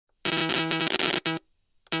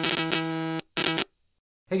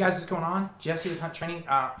Hey guys, what's going on? Jesse with Hunt Training.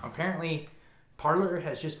 Apparently, Parler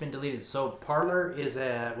has just been deleted. So Parler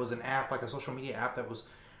was an app, like a social media app that was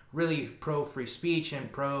really pro free speech and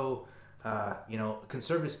pro,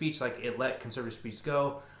 conservative speech. Like it let conservative speech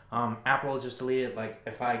go. Apple just deleted it. Like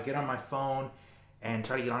if I get on my phone and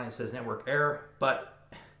try to get on it, it says network error. But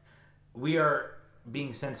we are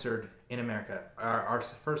being censored in America. Our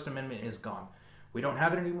First Amendment is gone. We don't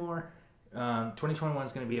have it anymore. 2021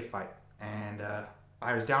 is going to be a fight, and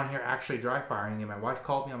I was down here actually dry firing, and my wife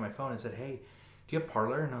called me on my phone and said, "Hey, do you have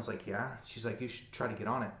Parler?" And I was like, "Yeah." She's like, "You should try to get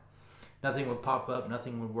on it." Nothing would pop up.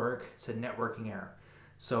 Nothing would work. It said networking error.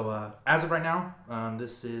 So as of right now,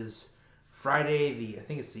 this is Friday I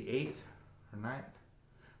think it's the 8th or 9th.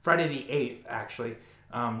 Friday the 8th, actually.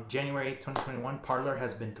 January 8th, 2021, Parler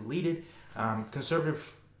has been deleted.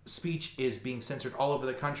 Conservative speech is being censored all over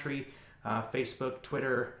the country. Facebook,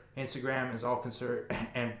 Twitter, Instagram is all concerned,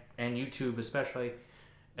 and YouTube especially.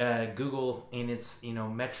 Google in its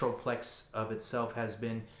metroplex of itself has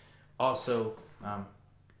been also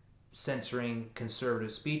censoring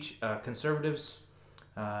conservative speech. Conservatives,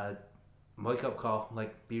 wake up call,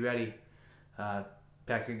 like be ready.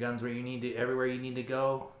 Pack your guns where you need to, everywhere you need to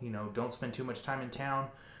go. Don't spend too much time in town.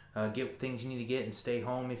 Get things you need to get and stay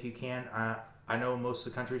home if you can. I know most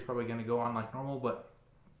of the country is probably going to go on like normal, but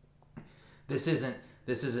this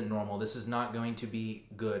isn't normal. This is not going to be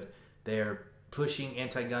good. They're pushing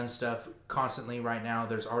anti-gun stuff constantly right now.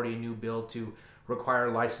 There's already a new bill to require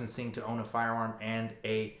licensing to own a firearm and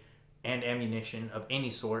ammunition of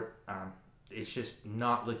any sort. It's just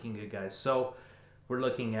not looking good, guys. So we're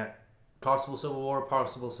looking at possible civil war,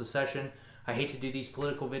 possible secession. I hate to do these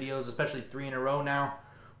political videos, especially 3 in a row now,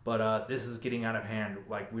 but this is getting out of hand.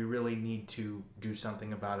 Like, we really need to do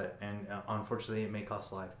something about it, and unfortunately it may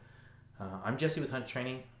cost life. I'm Jesse with Hunt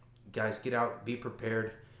Training. Guys, get out, be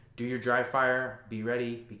prepared, do your dry fire, be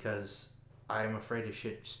ready, because I am afraid a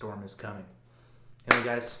shit storm is coming. Anyway,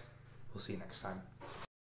 guys, we'll see you next time.